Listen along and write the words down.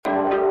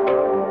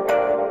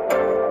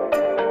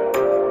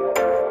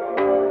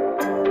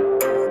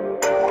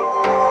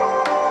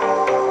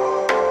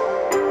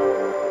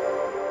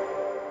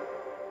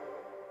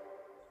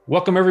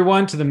Welcome,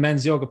 everyone, to the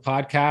Men's Yoga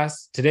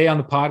Podcast. Today on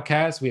the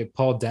podcast, we have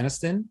Paul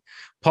Deniston.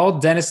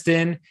 Paul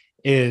Deniston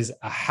is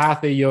a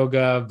Hatha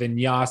Yoga,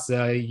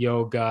 Vinyasa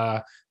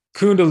Yoga,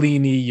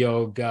 Kundalini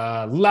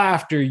Yoga,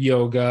 Laughter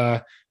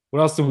Yoga. What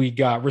else do we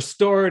got?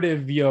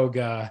 Restorative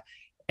Yoga.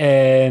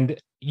 And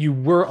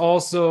you're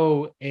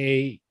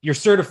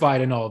certified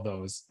in all of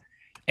those.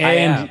 I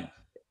And am.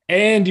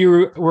 and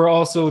you were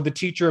also the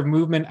teacher of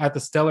movement at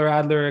the Stellar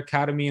Adler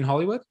Academy in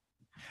Hollywood.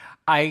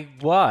 I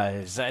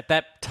was. At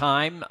that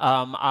time,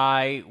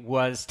 I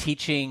was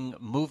teaching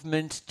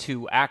movement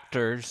to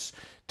actors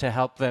to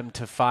help them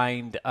to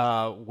find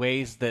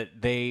ways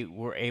that they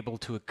were able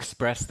to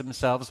express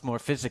themselves more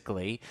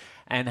physically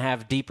and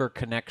have deeper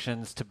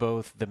connections to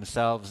both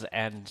themselves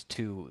and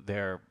to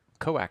their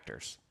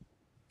co-actors.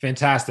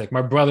 Fantastic.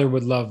 My brother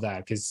would love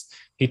that because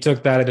he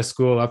took that at a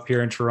school up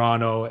here in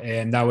Toronto,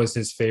 and that was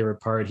his favorite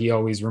part. He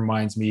always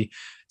reminds me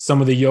some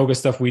of the yoga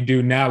stuff we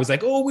do now. He's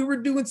like, "Oh, we were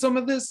doing some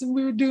of this and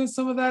we were doing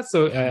some of that."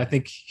 So I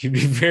think he'd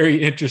be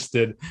very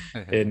interested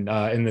in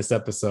this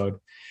episode.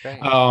 Great.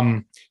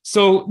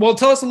 So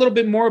tell us a little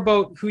bit more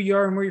about who you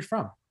are and where you're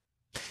from.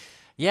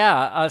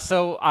 Yeah,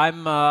 so I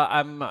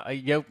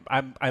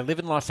live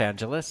in Los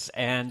Angeles,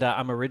 and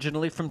I'm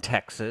originally from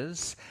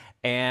Texas,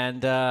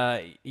 and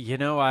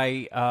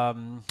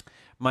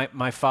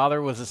my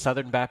father was a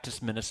Southern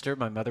Baptist minister,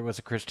 my mother was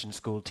a Christian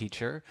school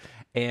teacher,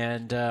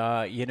 and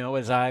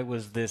as I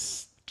was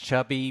this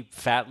chubby,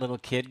 fat little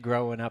kid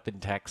growing up in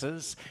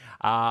Texas,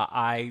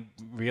 I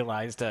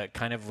realized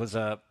kind of was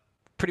a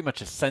pretty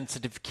much a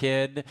sensitive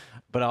kid,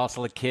 but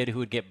also a kid who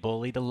would get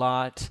bullied a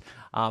lot.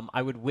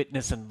 I would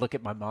witness and look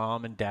at my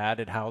mom and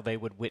dad and how they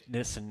would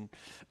witness and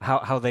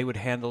how they would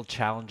handle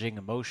challenging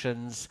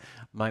emotions.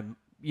 I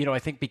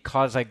think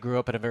because I grew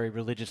up in a very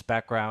religious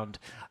background,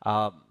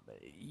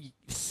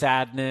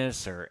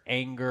 sadness or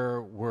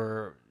anger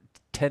were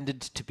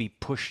tended to be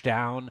pushed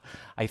down.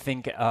 I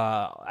think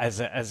as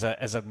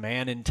a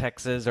man in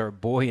Texas or a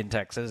boy in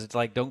Texas, it's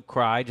like don't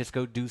cry, just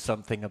go do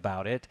something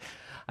about it.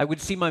 I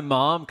would see my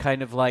mom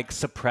kind of like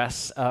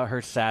suppress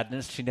her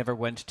sadness. She never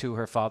went to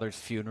her father's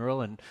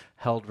funeral and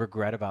held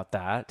regret about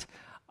that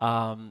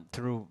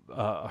through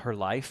her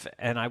life.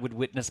 And I would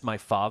witness my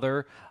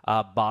father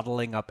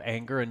bottling up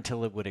anger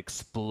until it would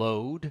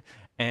explode,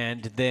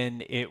 and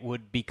then it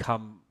would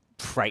become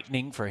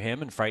frightening for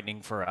him and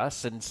frightening for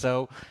us. And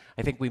so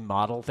I think we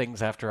model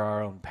things after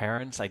our own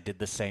parents. I did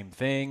the same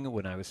thing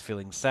when I was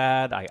feeling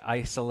sad. I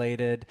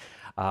isolated.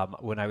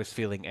 When I was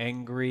feeling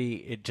angry,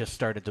 it just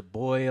started to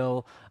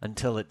boil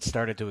until it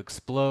started to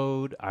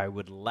explode. I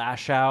would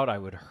lash out, I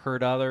would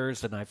hurt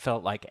others, and I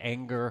felt like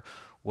anger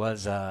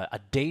was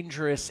a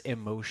dangerous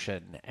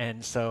emotion.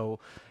 And so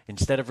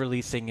instead of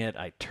releasing it,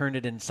 I turned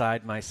it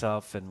inside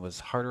myself and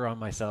was harder on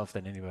myself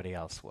than anybody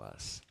else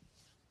was.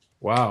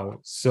 Wow.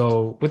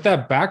 So with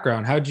that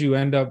background, how'd you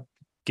end up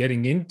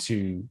getting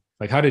into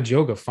how did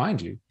yoga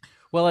find you?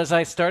 Well, as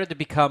I started to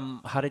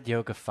become, how did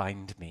yoga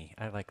find me?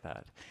 I like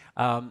that.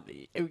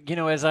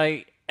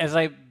 As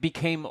I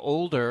became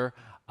older,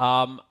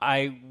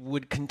 I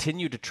would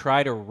continue to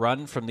try to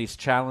run from these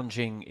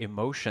challenging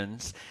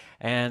emotions.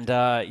 And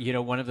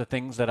one of the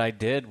things that I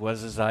did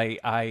was is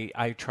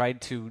I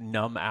tried to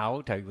numb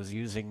out. I was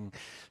using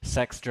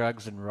sex,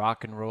 drugs, and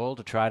rock and roll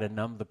to try to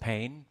numb the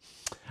pain.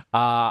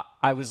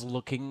 I was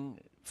looking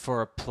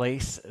for a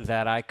place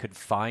that I could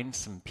find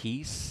some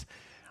peace.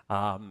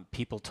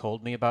 People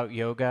told me about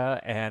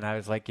yoga, and I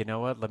was like, you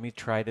know what? Let me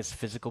try this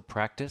physical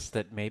practice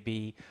that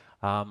maybe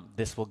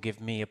this will give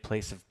me a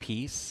place of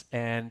peace.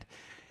 And,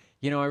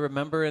 I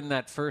remember in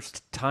that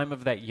first time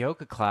of that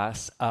yoga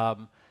class,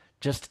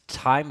 just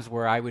times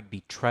where I would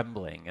be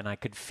trembling and I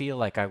could feel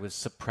like I was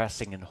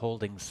suppressing and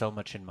holding so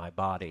much in my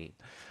body.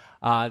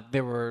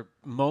 There were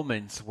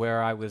moments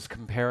where I was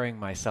comparing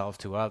myself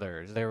to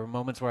others. There were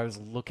moments where I was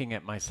looking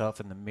at myself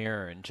in the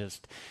mirror and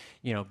just,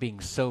 being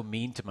so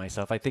mean to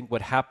myself. I think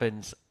what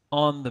happens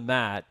on the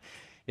mat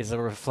is a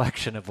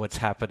reflection of what's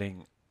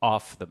happening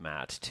off the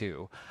mat,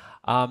 too.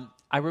 I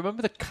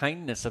remember the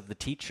kindness of the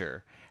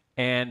teacher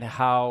and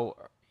how,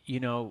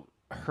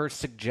 her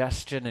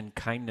suggestion and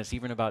kindness,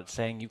 even about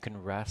saying you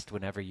can rest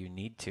whenever you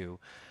need to,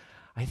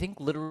 I think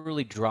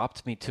literally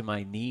dropped me to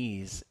my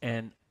knees,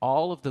 and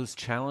all of those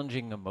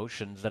challenging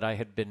emotions that I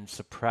had been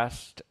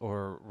suppressed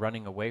or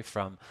running away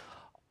from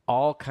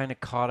all kind of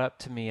caught up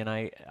to me, and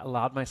I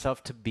allowed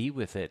myself to be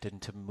with it and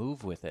to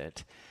move with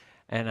it.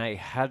 And I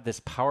had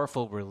this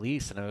powerful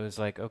release, and I was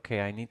like,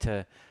 okay, I need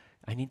to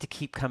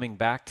keep coming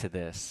back to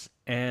this.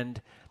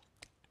 And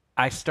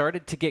I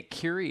started to get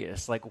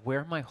curious, like, where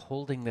am I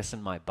holding this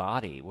in my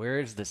body? Where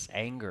is this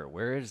anger?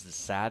 Where is the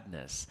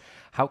sadness?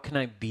 How can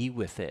I be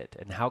with it?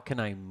 And how can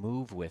I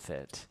move with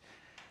it?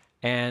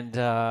 And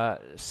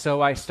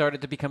so I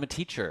started to become a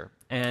teacher.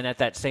 And at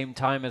that same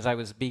time as I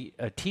was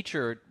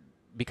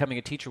becoming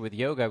a teacher with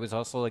yoga, I was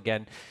also,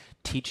 again,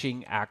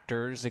 teaching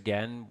actors,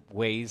 again,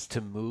 ways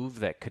to move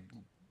that could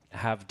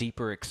have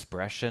deeper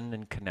expression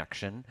and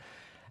connection.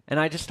 And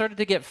I just started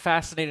to get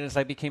fascinated as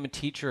I became a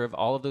teacher of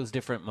all of those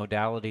different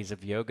modalities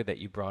of yoga that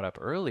you brought up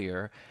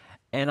earlier.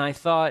 And I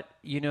thought,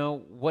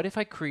 what if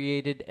I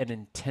created an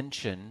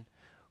intention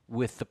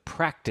with the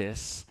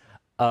practice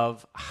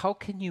of how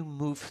can you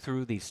move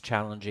through these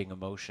challenging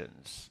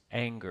emotions,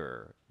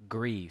 anger,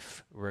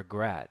 grief,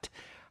 regret?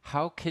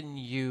 How can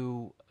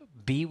you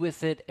be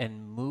with it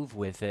and move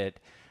with it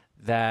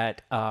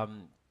that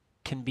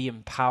can be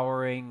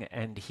empowering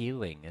and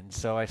healing? And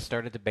so I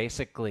started to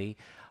basically,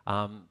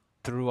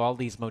 through all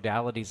these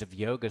modalities of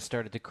yoga,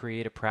 started to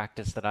create a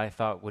practice that I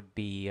thought would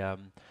be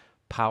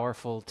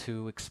powerful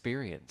to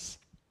experience.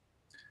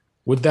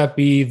 Would that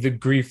be the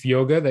grief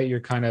yoga that you're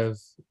kind of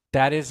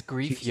That is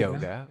grief teaching now?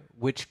 yoga,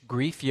 which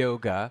grief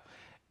yoga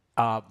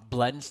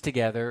blends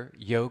together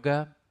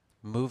yoga,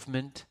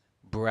 movement,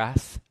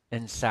 breath,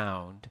 and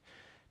sound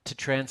to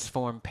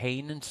transform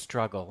pain and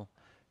struggle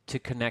to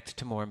connect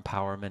to more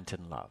empowerment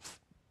and love.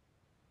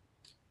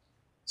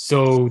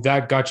 So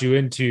that got you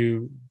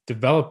into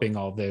developing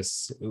all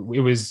this.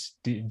 It was,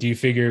 do you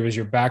figure it was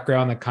your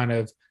background that kind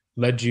of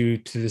led you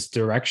to this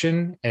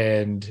direction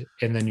and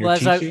then your Well,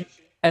 teaching?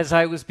 as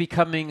I was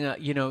becoming,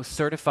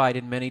 certified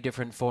in many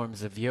different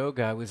forms of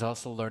yoga, I was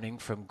also learning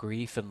from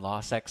grief and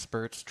loss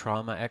experts,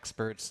 trauma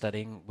experts,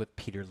 studying with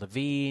Peter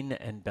Levine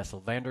and Bessel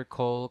van der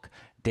Kolk,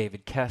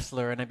 David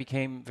Kessler, and I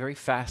became very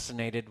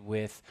fascinated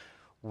with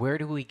where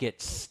do we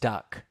get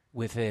stuck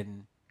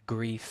within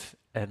grief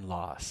and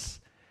loss?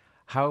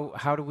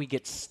 How do we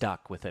get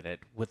stuck within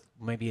it? With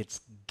maybe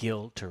it's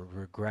guilt or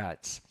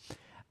regrets,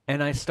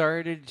 and I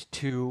started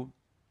to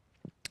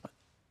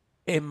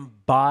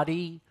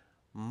embody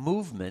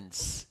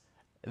movements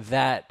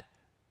that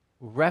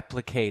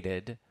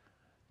replicated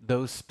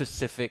those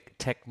specific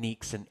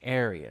techniques and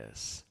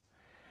areas,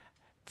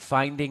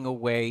 finding a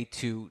way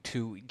to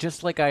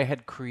just like I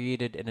had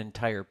created an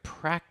entire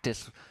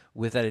practice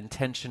with that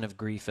intention of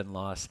grief and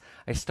loss,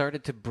 I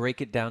started to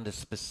break it down to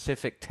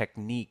specific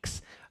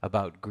techniques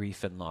about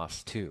grief and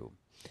loss too.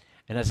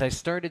 And as I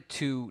started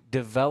to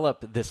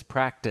develop this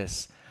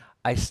practice,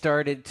 I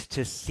started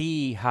to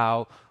see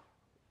how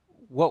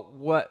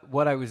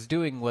what I was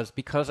doing was,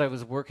 because I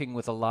was working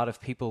with a lot of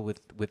people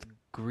with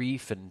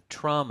grief and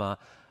trauma,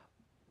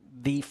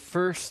 the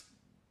first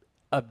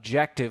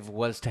objective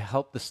was to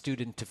help the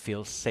student to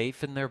feel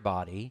safe in their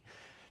body,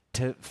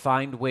 to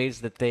find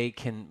ways that they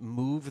can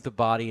move the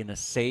body in a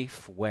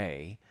safe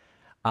way,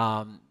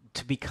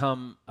 to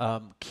become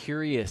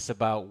curious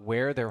about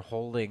where they're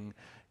holding,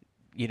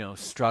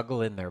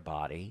 struggle in their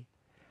body,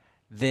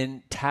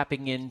 then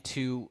tapping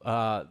into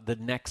the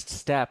next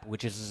step,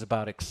 which is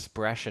about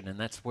expression, and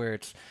that's where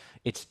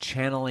it's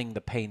channeling the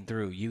pain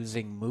through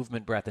using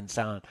movement, breath, and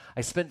sound.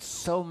 I spent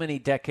so many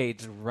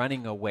decades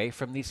running away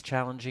from these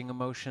challenging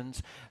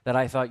emotions that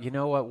I thought, you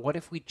know what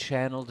if we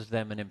channeled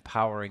them in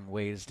empowering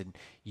ways and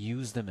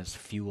use them as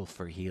fuel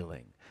for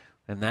healing?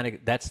 And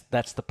that's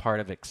the part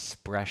of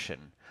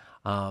expression.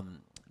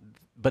 Um,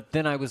 but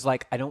then I was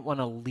like, I don't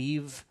want to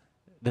leave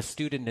the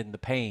student in the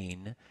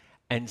pain,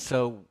 and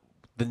so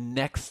the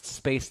next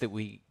space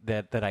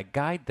that I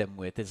guide them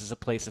with is a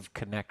place of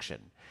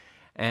connection.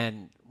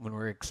 And when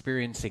we're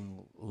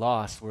experiencing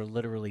loss, we're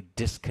literally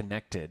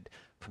disconnected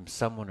from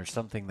someone or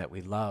something that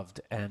we loved.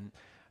 And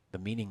the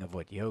meaning of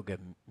what yoga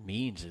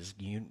means is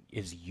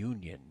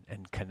union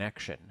and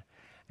connection.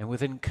 And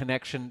within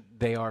connection,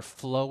 they are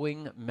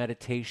flowing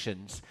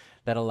meditations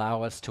that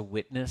allow us to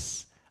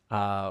witness,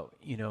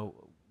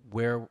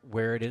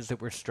 where it is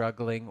that we're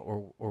struggling,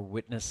 or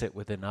witness it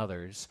within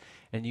others,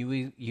 and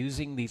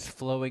using these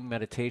flowing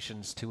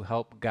meditations to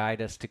help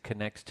guide us to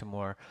connect to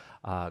more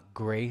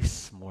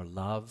grace, more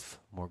love,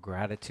 more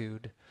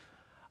gratitude.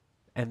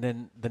 And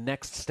then the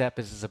next step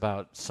is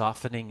about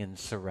softening and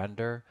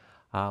surrender,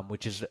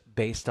 which is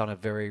based on a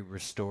very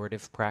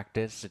restorative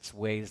practice. It's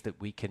ways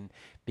that we can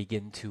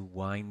begin to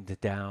wind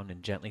down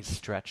and gently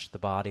stretch the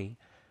body.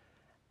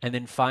 And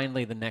then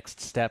finally, the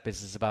next step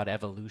is about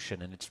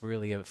evolution, and it's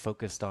really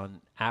focused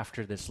on,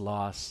 after this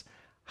loss,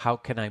 how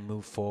can I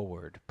move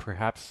forward?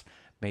 Perhaps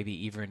maybe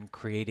even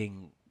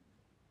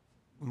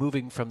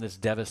moving from this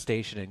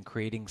devastation and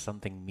creating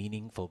something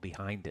meaningful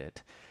behind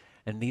it.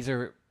 And these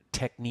are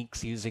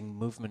techniques using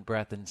movement,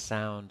 breath, and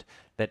sound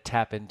that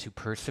tap into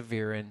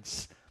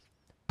perseverance,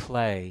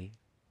 play,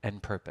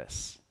 and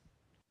purpose.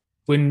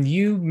 When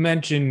you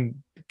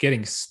mention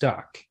getting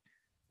stuck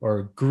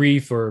or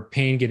grief or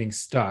pain getting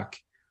stuck,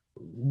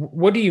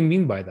 what do you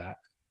mean by that?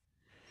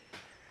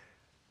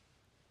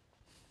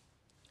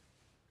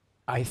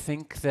 I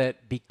think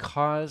that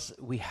because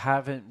we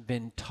haven't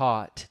been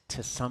taught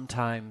to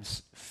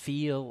sometimes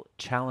feel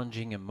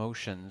challenging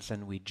emotions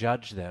and we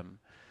judge them,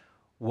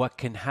 what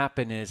can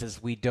happen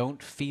is we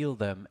don't feel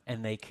them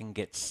and they can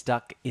get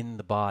stuck in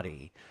the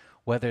body,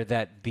 whether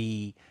that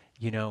be,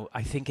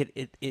 I think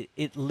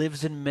it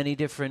lives in many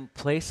different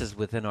places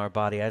within our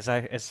body.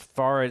 As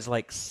far as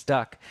like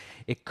stuck,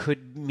 it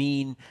could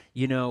mean,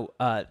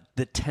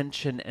 the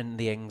tension and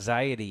the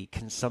anxiety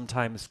can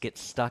sometimes get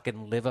stuck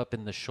and live up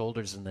in the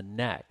shoulders and the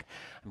neck.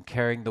 I'm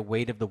carrying the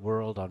weight of the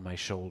world on my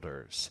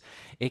shoulders.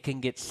 It can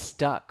get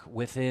stuck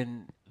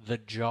within the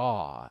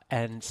jaw.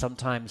 And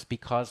sometimes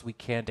because we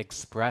can't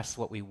express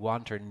what we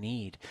want or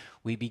need,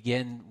 we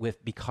begin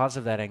with, because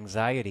of that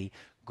anxiety,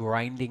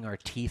 grinding our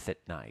teeth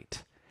at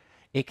night.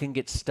 It can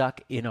get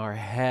stuck in our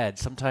head.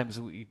 Sometimes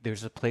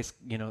there's a place,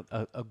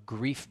 a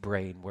grief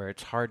brain where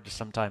it's hard to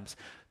sometimes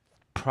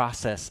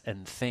process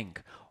and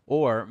think.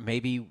 Or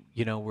maybe,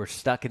 we're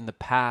stuck in the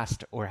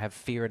past or have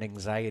fear and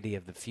anxiety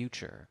of the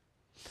future.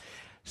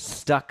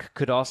 Stuck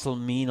could also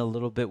mean a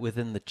little bit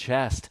within the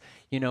chest.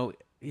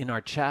 In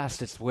our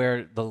chest, it's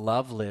where the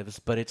love lives,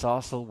 but it's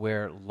also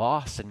where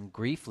loss and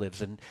grief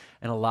lives. And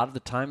a lot of the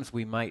times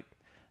we might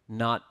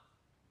not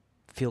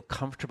feel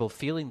comfortable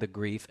feeling the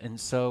grief. And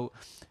so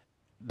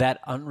that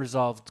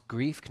unresolved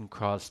grief can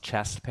cause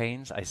chest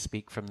pains. I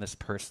speak from this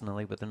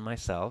personally within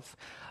myself.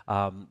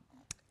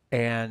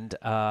 And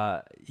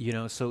so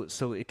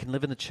it can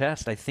live in the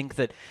chest. I think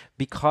that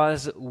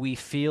because we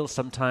feel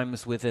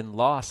sometimes within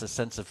loss a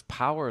sense of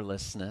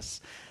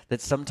powerlessness,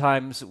 that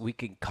sometimes we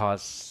can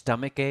cause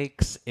stomach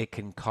aches. It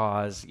can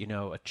cause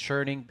a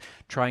churning,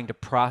 trying to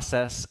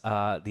process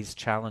these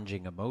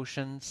challenging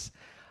emotions.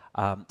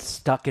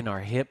 Stuck in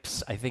our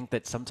hips. I think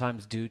that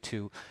sometimes due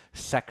to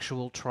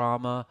sexual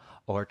trauma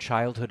or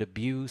childhood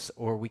abuse,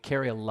 or we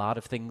carry a lot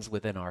of things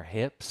within our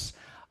hips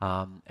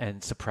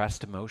and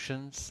suppressed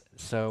emotions.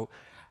 So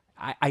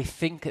I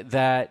think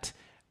that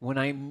when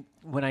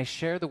I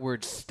share the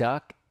word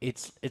stuck,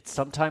 it's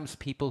sometimes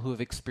people who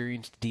have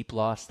experienced deep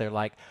loss. They're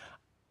like,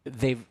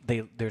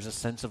 there's a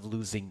sense of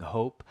losing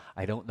hope.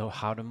 I don't know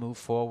how to move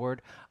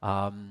forward.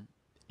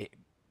 It,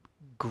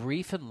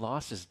 Grief and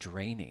loss is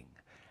draining,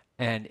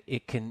 and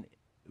it can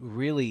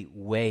really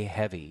weigh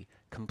heavy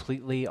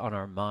completely on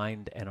our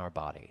mind and our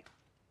body.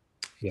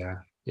 Yeah,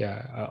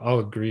 yeah, I'll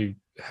agree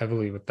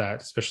heavily with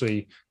that.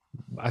 Especially,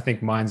 I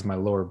think mine's my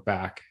lower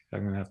back.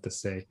 I'm gonna have to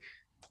say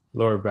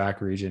lower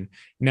back region.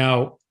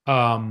 Now,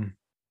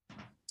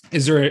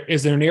 is there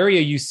an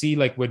area you see,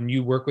 like when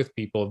you work with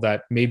people,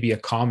 that may be a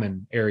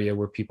common area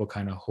where people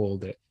kind of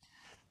hold it?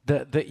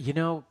 The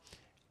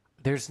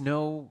there's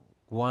no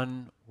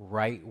one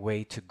right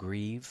way to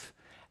grieve,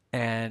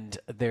 and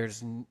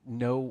there's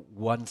no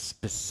one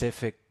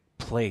specific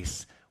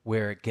place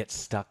where it gets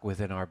stuck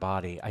within our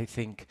body. I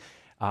think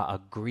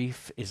a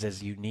grief is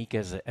as unique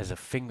as a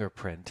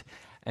fingerprint.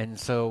 And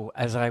so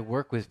as I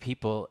work with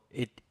people,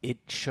 it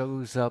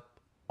shows up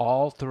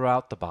all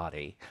throughout the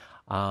body.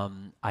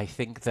 I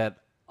think that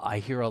I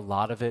hear a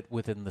lot of it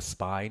within the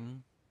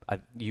spine.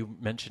 You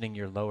mentioning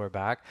your lower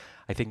back,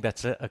 I think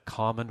that's a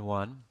common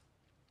one.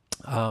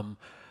 Um,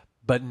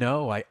 but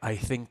no, I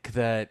think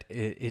that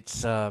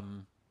it's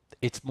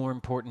more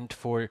important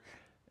for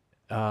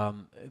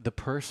the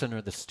person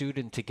or the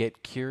student to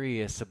get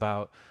curious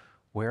about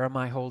where am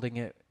I holding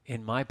it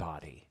in my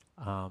body,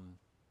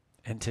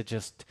 and to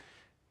just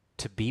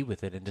to be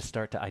with it and to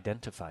start to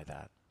identify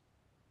that.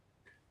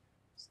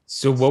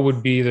 So what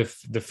would be the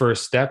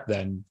first step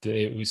then?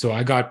 So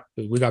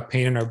we got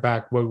pain in our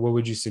back. What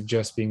would you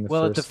suggest being the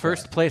Well, at the first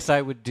first step? place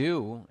I would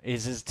do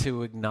is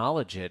to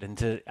acknowledge it,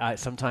 and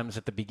sometimes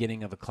at the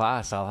beginning of a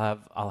class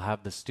I'll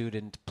have the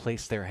student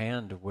place their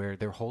hand where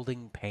they're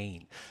holding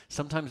pain.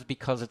 Sometimes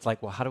because it's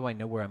like, well, how do I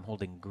know where I'm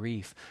holding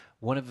grief?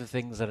 One of the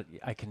things that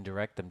I can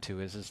direct them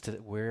to is to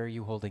where are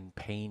you holding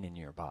pain in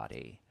your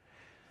body?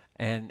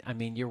 And I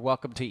mean, you're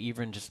welcome to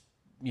even just,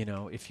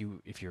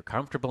 if you're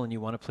comfortable and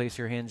you want to place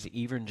your hands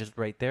even just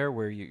right there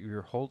where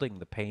you're holding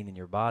the pain in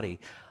your body.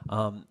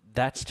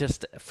 That's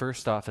just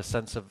first off a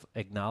sense of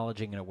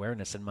acknowledging and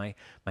awareness. And my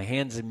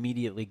hands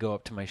immediately go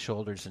up to my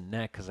shoulders and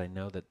neck because I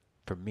know that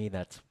for me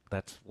that's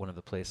one of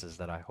the places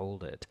that I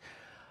hold it.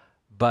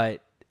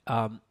 But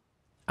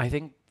I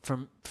think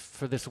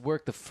for this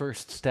work, the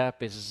first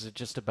step is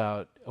just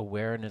about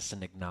awareness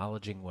and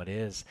acknowledging what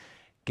is,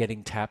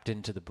 getting tapped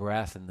into the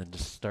breath, and then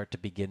just start to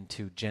begin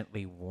to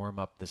gently warm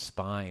up the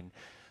spine,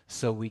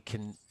 so we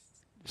can.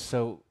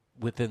 So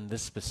within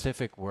this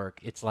specific work,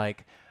 it's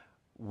like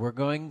we're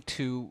going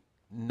to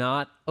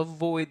not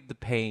avoid the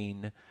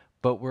pain,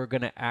 but we're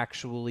going to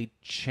actually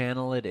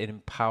channel it in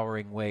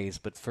empowering ways.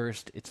 But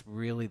first, it's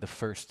really the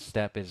first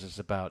step is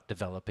about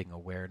developing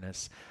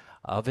awareness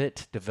of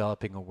it,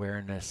 developing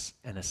awareness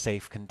and a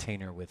safe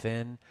container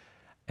within,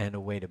 and a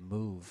way to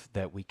move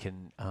that we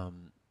can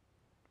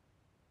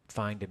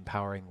find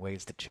empowering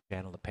ways to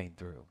channel the pain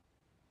through.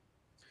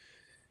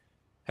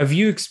 Have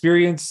you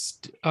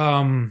experienced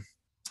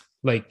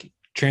like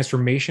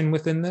transformation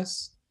within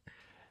this?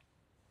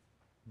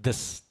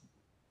 This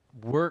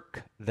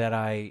work that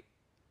I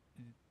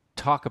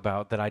talk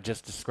about, that I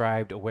just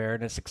described,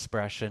 awareness,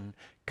 expression,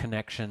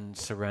 connection,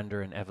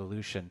 surrender, and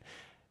evolution,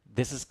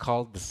 this is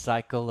called the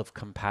cycle of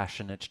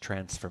compassionate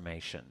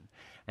transformation.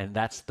 And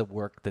that's the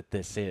work that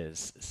this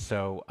is.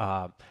 So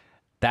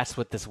that's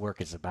what this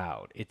work is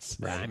about. I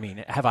Right.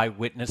 mean, have I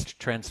witnessed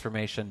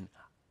transformation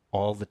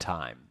all the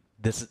time?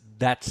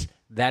 That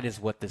is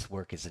what this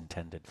work is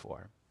intended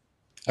for.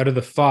 Out of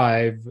the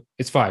five,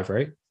 it's five,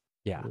 right?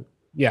 Yeah.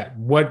 Yeah.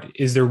 What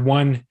is there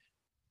one?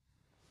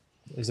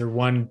 Is there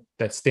one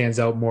that stands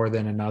out more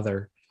than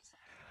another?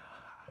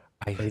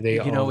 Or are they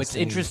all the It's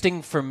same?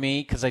 interesting for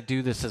me because I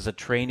do this as a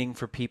training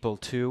for people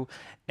too,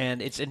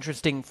 and it's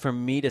interesting for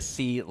me to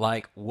see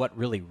like what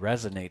really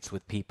resonates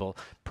with people.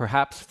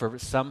 Perhaps for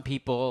some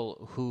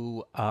people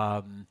who,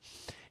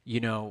 you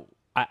know,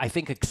 I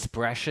think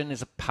expression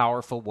is a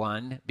powerful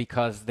one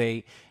because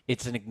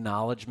it's an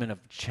acknowledgement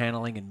of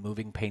channeling and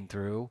moving pain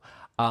through.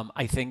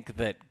 I think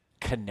that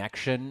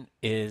connection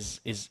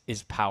is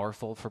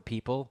powerful for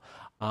people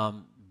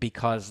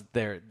because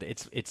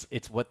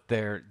it's what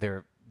they're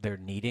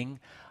needing.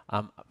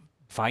 Um,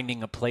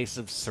 Finding a place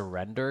of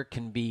surrender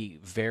can be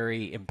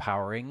very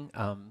empowering.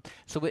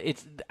 So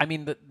it's I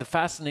mean the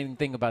fascinating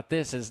thing about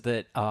this is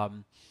that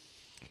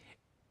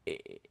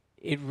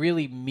it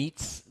really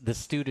meets the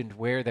student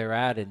where they're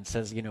at and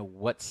says,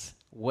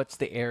 what's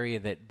the area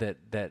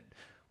that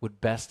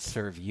would best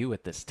serve you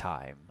at this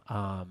time.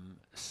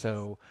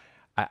 So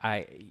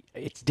I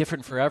it's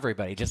different for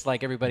everybody. Just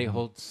like everybody Mhm.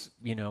 holds,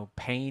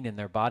 pain in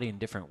their body in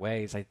different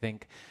ways. I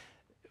think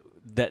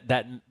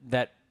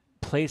that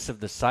place of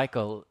the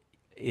cycle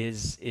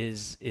is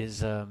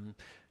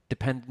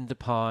dependent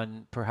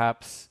upon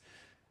perhaps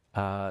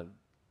uh,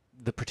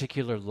 the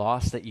particular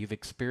loss that you've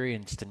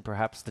experienced and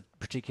perhaps the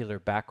particular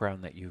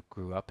background that you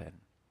grew up in.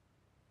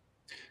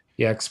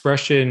 Yeah,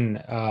 expression.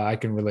 I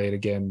can relate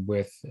again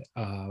with.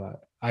 Uh,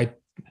 I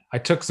I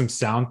took some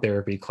sound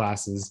therapy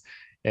classes,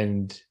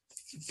 and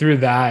through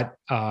that,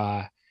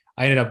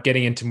 I ended up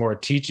getting into more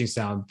teaching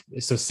sound.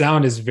 So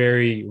sound is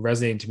very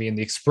resonating to me, and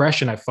the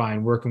expression I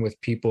find working with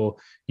people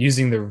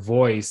using their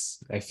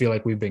voice. I feel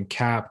like we've been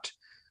capped,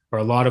 or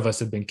a lot of us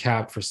have been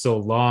capped for so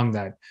long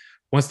that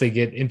once they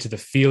get into the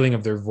feeling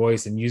of their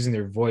voice and using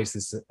their voice,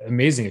 this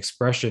amazing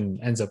expression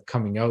ends up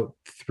coming out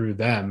through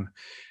them.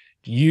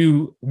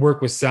 You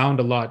work with sound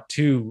a lot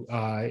too.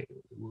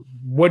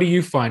 What do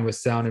you find with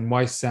sound, and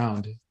why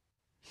sound?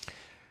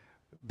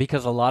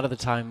 Because a lot of the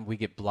time we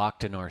get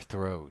blocked in our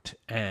throat.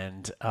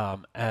 And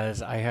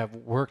as I have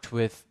worked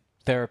with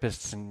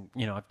therapists, and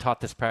I've taught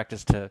this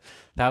practice to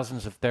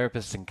thousands of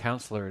therapists and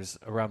counselors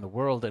around the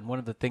world, and one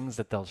of the things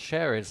that they'll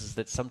share is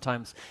that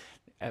sometimes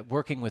at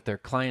working with their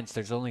clients,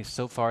 there's only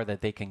so far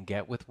that they can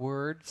get with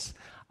words.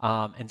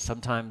 And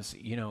sometimes,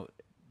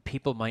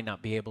 people might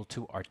not be able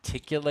to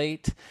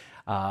articulate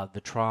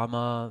the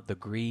trauma, the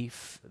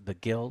grief, the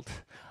guilt.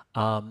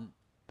 Um,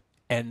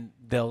 and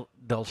they'll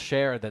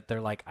share that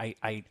they're like,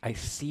 I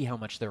see how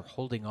much they're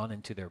holding on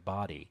into their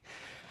body.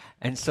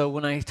 And so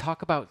when I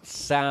talk about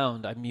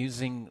sound, I'm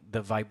using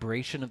the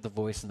vibration of the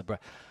voice and the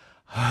breath.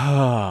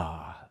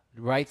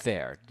 Right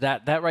there.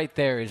 That right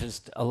there is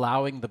just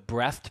allowing the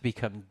breath to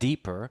become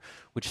deeper,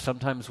 which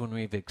sometimes when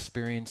we've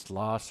experienced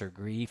loss or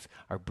grief,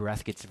 our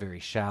breath gets very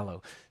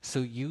shallow. So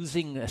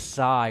using a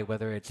sigh,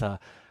 whether it's a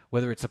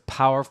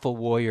powerful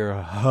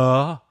warrior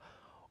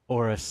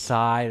or a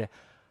sigh,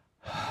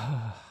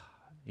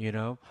 you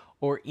know,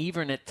 or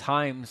even at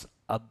times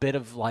a bit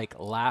of like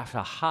laugh,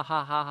 a ha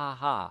ha ha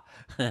ha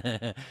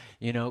ha,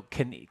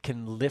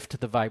 can lift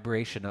the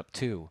vibration up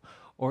too.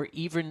 Or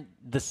even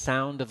the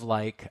sound of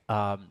like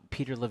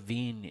Peter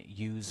Levine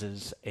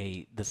uses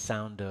the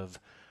sound of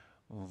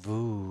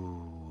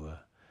voo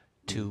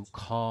to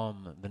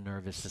calm the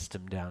nervous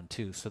system down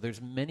too. So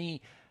there's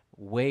many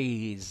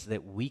ways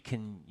that we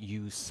can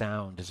use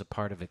sound as a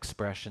part of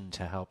expression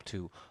to help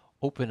to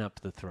open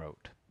up the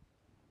throat.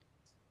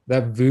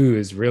 That VU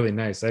is really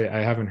nice. I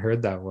haven't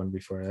heard that one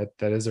before.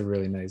 That is a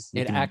really nice.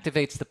 You It can.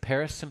 activates the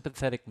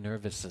parasympathetic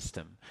nervous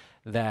system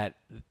that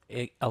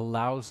it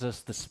allows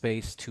us the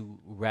space to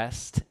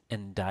rest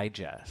and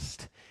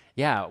digest.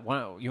 Yeah,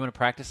 you want to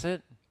practice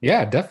it?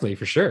 Yeah, definitely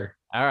for sure.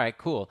 All right,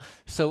 cool.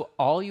 So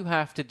all you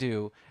have to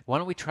do, why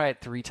don't we try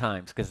it 3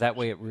 times because that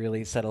way it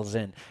really settles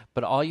in.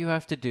 But all you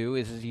have to do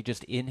is you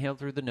just inhale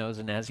through the nose,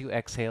 and as you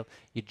exhale,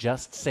 you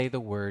just say the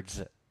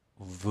words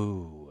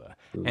 "voo."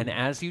 And Ooh,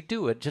 as you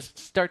do it, just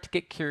start to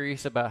get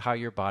curious about how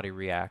your body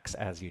reacts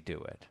as you do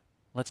it.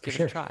 Let's for give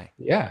it a sure. try.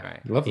 Yeah, All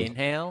right. lovely.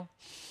 Inhale.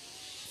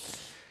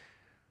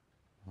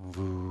 Ooh,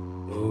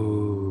 Voo.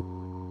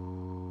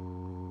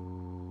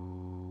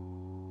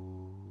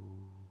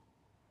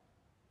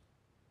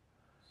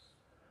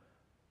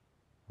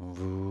 ooh,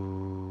 Voo.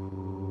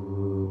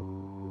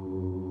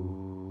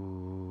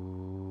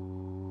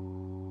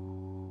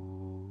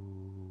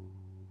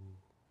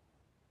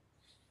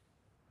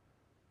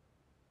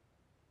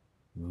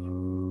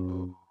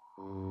 ooh.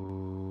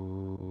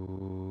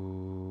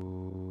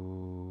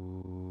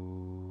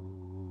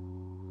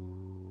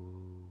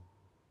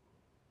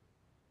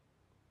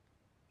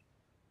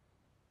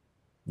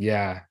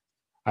 Yeah,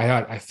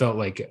 I felt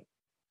like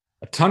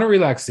a ton of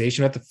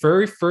relaxation at the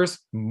very first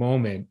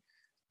moment.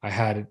 I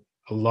had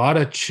a lot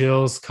of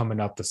chills coming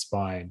up the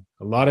spine,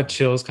 a lot of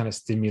chills kind of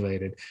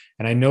stimulated,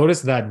 and I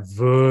noticed that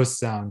V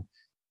sound.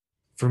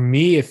 For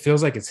me, it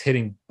feels like it's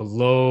hitting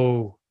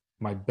below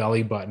my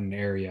belly button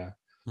area.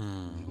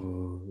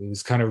 Hmm. It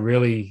was kind of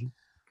really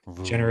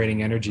generating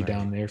Voo. energy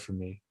down Right. there for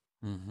me.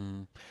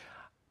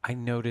 I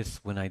notice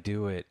when I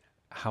do it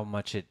how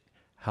much it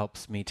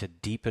helps me to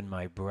deepen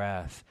my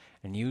breath.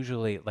 And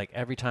usually, like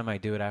every time I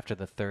do it after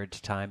the third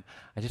time,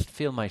 I just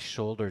feel my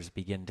shoulders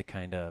begin to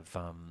kind of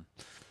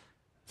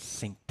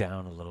sink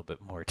down a little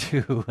bit more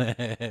too.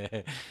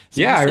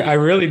 So Yeah, you I say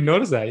really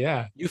noticed that.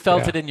 Yeah. you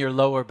felt Yeah. it in your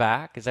lower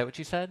back. Is that what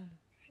you said?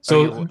 Or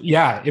So your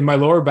yeah, in my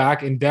lower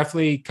back and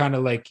definitely kind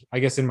of like I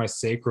guess in my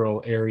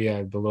sacral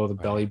area below the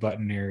belly right?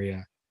 button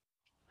area.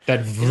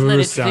 That Isn't that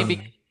v interesting?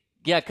 sound.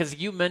 Yeah, because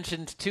you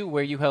mentioned too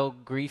where you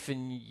held grief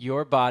in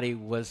your body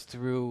was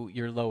through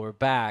your lower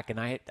back, and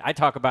I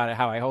talk about it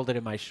how I hold it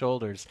in my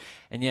shoulders,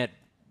 and yet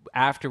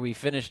after we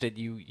finished it,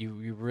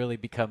 you really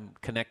become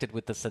connected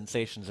with the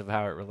sensations of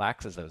how it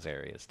relaxes those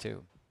areas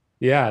too.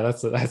 Yeah,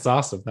 that's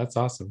awesome. That's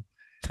awesome.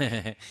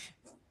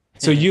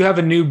 So you have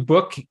a new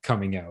book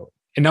coming out.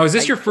 And now is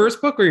this I your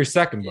first book or your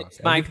second book?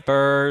 It's my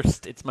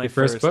first. It's my Your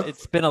first first. book?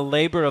 It's been a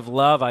labor of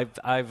love.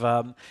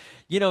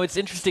 It's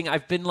interesting.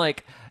 I've been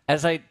like,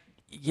 as I,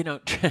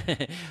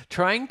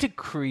 trying to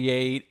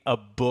create a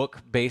book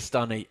based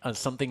on on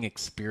something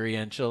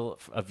experiential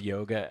of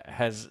yoga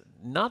has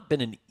not been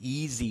an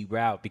easy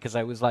route because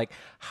I was like,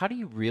 how do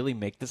you really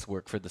make this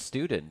work for the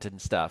student and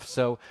stuff?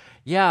 So,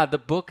 yeah, the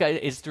book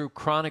is through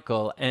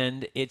Chronicle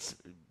and it's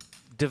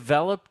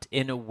developed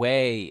in a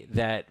way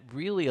that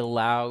really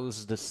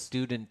allows the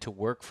student to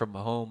work from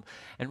home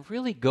and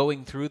really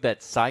going through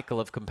that cycle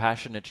of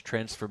compassionate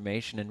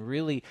transformation and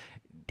really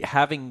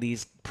having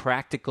these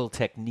practical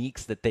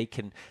techniques that they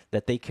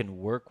can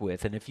work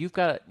with. And if you've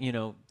got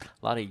a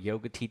lot of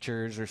yoga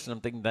teachers or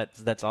something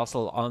that's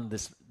also on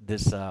this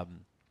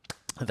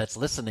that's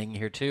listening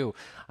here too.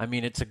 I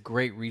mean, it's a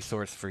great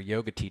resource for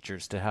yoga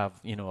teachers to have,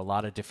 a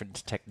lot of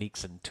different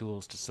techniques and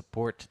tools to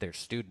support their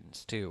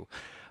students too.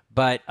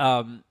 But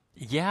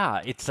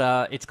yeah,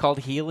 it's called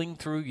Healing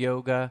Through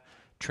Yoga: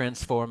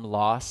 Transform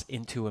Loss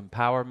into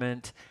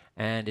Empowerment,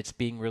 and it's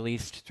being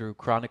released through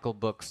Chronicle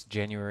Books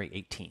January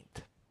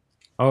 18th.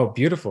 Oh,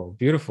 beautiful,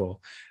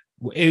 beautiful.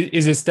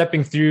 Is it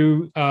stepping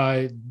through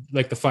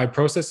like the five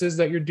processes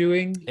that you're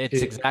doing?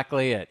 It's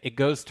exactly it. It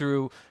goes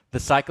through the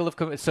cycle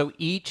of so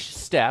each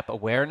step: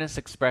 awareness,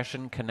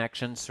 expression,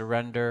 connection,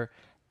 surrender,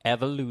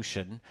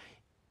 evolution.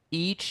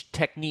 Each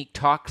technique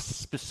talks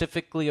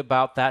specifically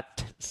about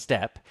that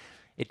step.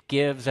 It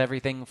gives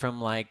everything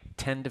from like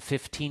 10 to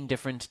 15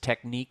 different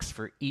techniques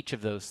for each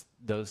of those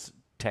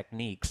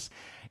techniques.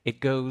 It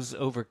goes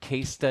over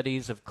case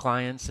studies of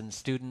clients and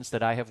students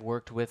that I have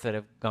worked with that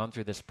have gone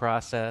through this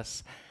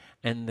process.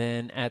 And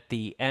then at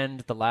the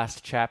end, the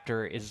last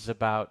chapter is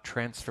about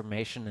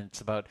transformation. And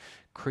it's about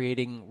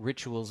creating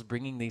rituals,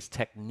 bringing these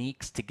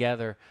techniques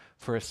together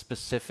for a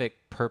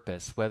specific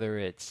purpose, whether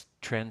it's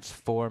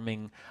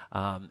transforming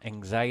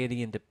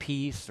anxiety into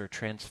peace or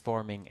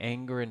transforming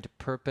anger into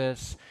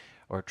purpose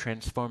or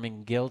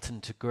transforming guilt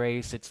into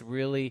grace. It's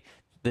really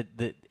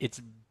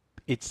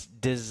it's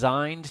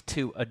designed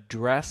to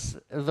address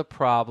the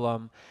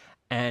problem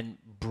and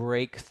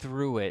break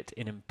through it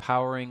in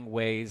empowering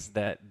ways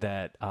that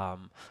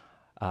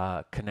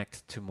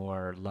connect to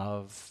more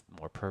love,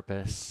 more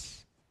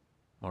purpose,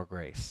 more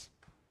grace.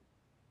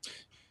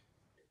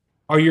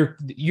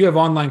 You have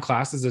online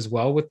classes as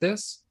well with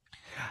this?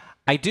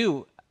 I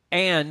do,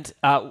 and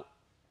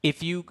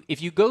if you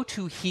go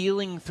to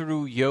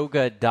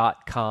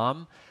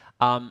healingthroughyoga.com,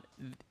 um,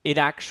 it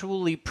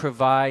actually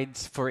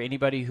provides for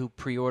anybody who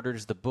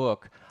pre-orders the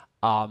book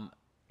um,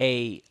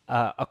 a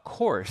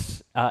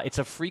course. It's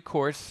a free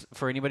course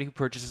for anybody who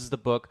purchases the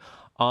book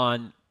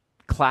on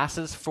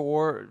classes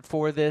for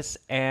this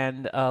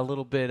and a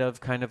little bit of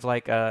kind of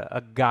like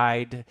a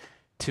guide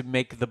to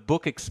make the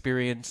book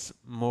experience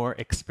more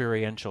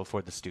experiential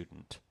for the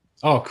student.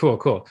 Oh, cool,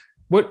 cool.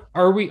 What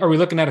are we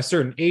looking at a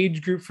certain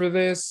age group for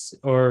this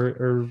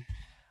or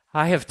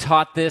I have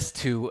taught this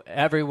to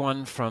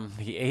everyone from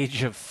the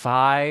age of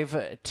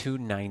 5 to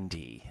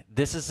 90.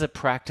 This is a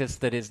practice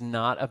that is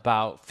not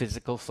about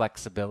physical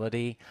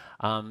flexibility.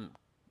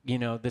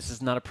 This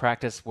is not a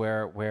practice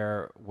where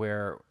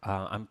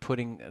I'm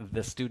putting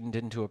the student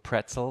into a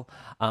pretzel.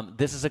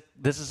 This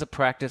is a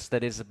practice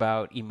that is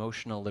about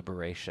emotional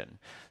liberation.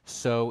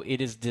 So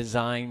it is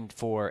designed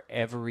for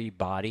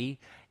everybody,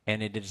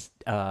 and it is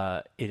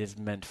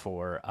meant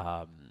for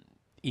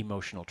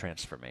emotional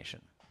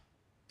transformation.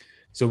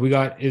 so we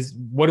got is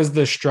what does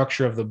the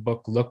structure of the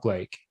book look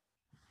like?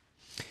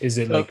 Is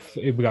it So like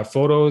we got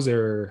photos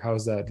or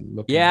how's that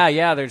looking?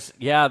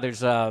 yeah,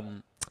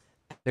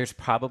 there's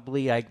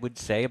probably I would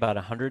say about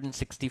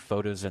 160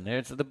 photos in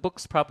there. So the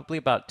book's probably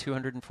about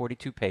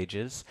 242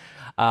 pages.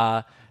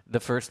 The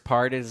first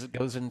part is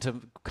goes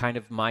into kind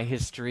of my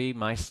history,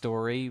 my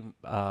story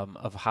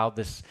of how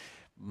this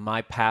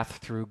my path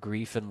through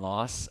grief and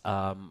loss,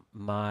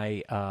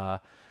 my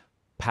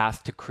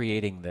path to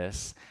creating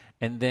this,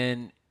 and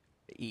then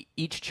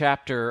each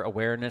chapter,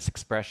 awareness,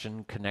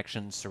 expression,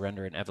 connection,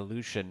 surrender, and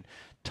evolution,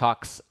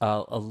 talks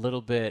a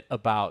little bit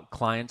about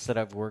clients that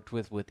I've worked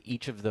with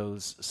each of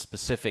those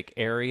specific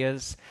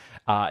areas.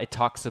 It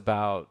talks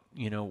about,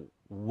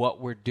 what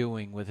we're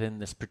doing within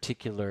this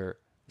particular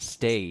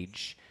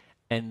stage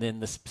and then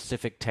the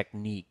specific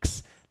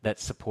techniques that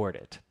support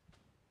it.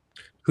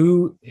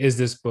 Who is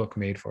this book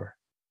made for?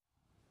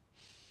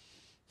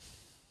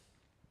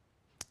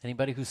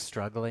 Anybody who's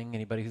struggling,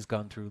 anybody who's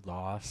gone through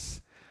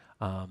loss,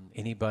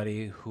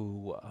 anybody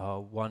who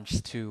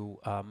wants to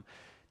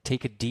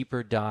take a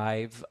deeper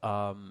dive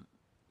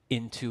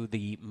into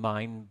the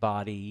mind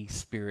body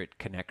spirit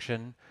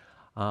connection,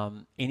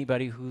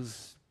 anybody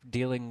who's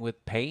dealing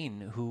with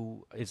pain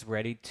who is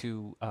ready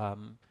to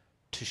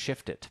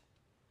shift it,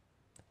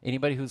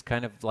 anybody who's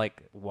kind of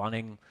like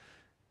wanting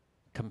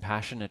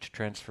compassionate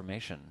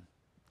transformation.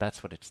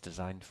 That's what it's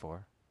designed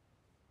for.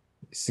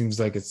 It seems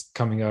like it's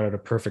coming out at a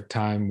perfect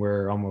time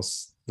where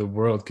almost the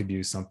world could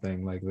use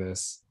something like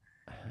this.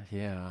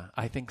 Yeah,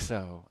 I think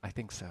so. I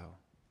think so.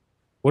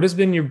 What has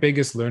been your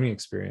biggest learning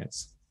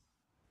experience?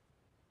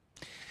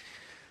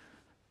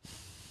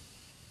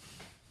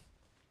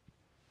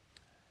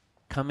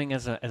 Coming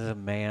as a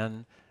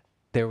man,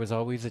 there was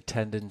always a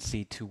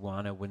tendency to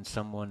wanna, when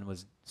someone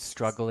was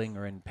struggling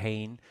or in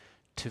pain,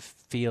 to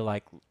feel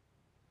like,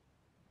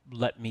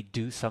 let me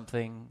do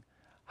something.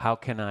 How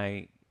can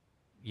I,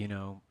 you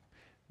know,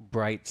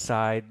 bright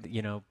side,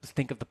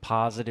 think of the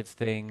positive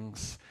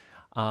things.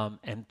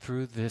 And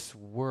through this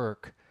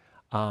work,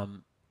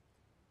 um,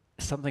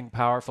 something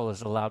powerful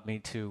has allowed me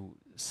to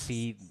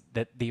see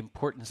that the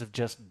importance of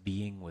just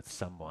being with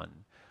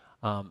someone.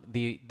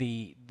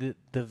 The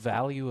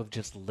value of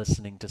just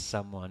listening to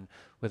someone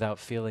without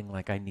feeling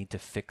like I need to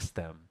fix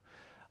them.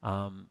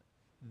 Um,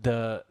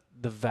 the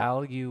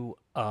value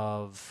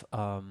of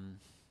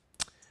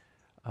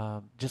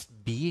just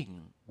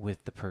being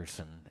with the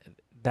person,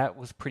 that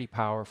was pretty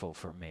powerful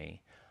for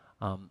me.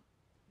 Um,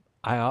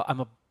 I'm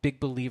a big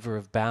believer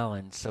of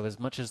balance. So as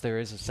much as there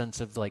is a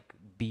sense of like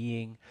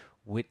being,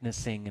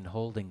 witnessing, and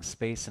holding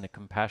space in a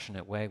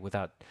compassionate way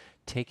without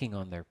taking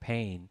on their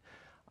pain,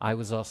 I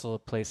was also a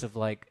place of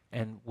like,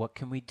 and what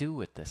can we do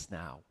with this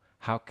now?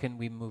 How can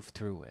we move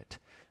through it?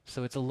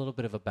 So it's a little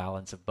bit of a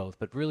balance of both,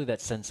 but really that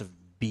sense of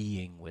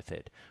being with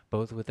it,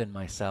 both within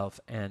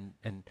myself and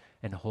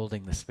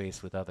holding the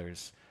space with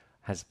others,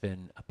 has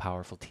been a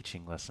powerful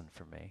teaching lesson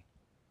for me.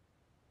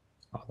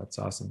 Oh, that's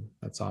awesome.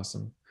 That's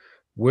awesome.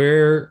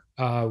 Where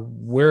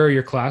are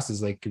your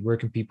classes? Like where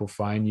can people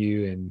find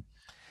you and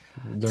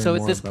learn So at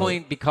more this about?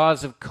 point,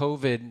 because of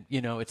COVID,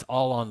 it's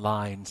all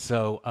online.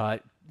 So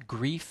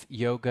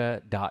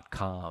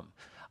griefyoga.com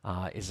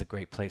is a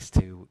great place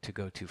to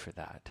go to for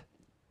that.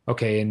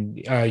 Okay, and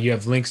you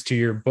have links to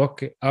your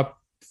book up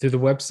through the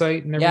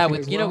website and Yeah,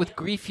 everything with as well? with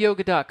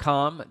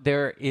griefyoga.com,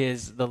 there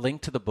is the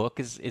link to the book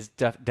is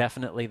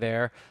definitely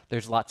there.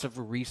 There's lots of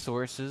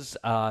resources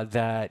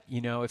that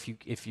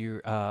if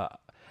you're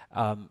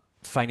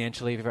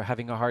financially, if you're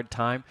having a hard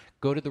time,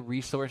 go to the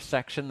resource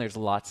section. There's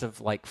lots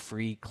of like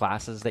free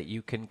classes that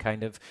you can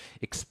kind of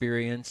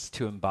experience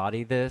to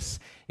embody this.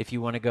 If you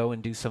want to go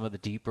and do some of the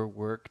deeper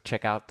work,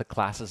 check out the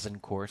classes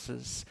and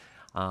courses.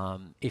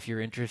 If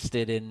you're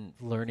interested in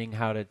learning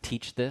how to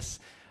teach this,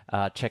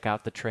 check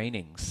out the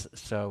trainings.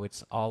 So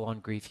it's all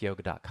on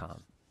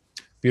griefyoga.com.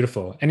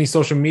 Beautiful. Any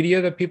social media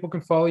that people can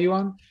follow you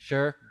on?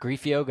 Sure,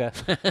 Grief Yoga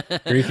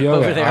Grief over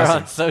yoga. there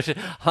on Awesome. social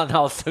on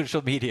all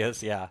social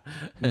medias. Yeah.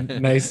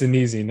 Nice and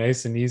easy.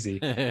 Nice and easy.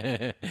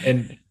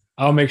 And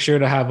I'll make sure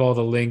to have all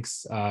the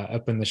links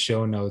up in the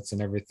show notes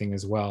and everything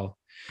as well.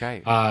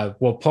 Great.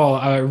 Well, Paul,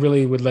 I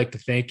really would like to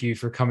thank you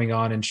for coming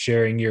on and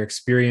sharing your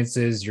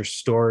experiences, your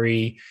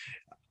story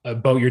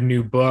about your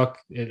new book.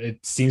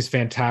 It seems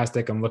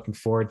fantastic. I'm looking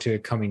forward to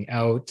it coming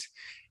out.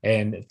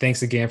 And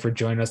thanks again for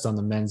joining us on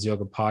the Men's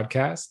Yoga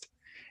Podcast.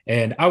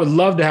 And I would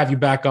love to have you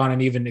back on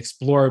and even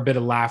explore a bit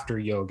of laughter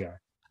yoga.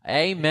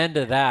 Amen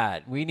to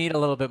that. We need a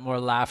little bit more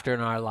laughter in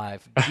our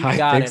life. You I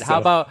got think it.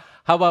 so.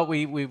 How about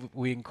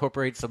we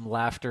incorporate some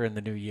laughter in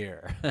the new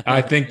year?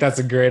 I think that's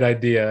a great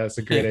idea. That's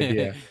a great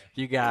idea.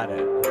 You got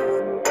it.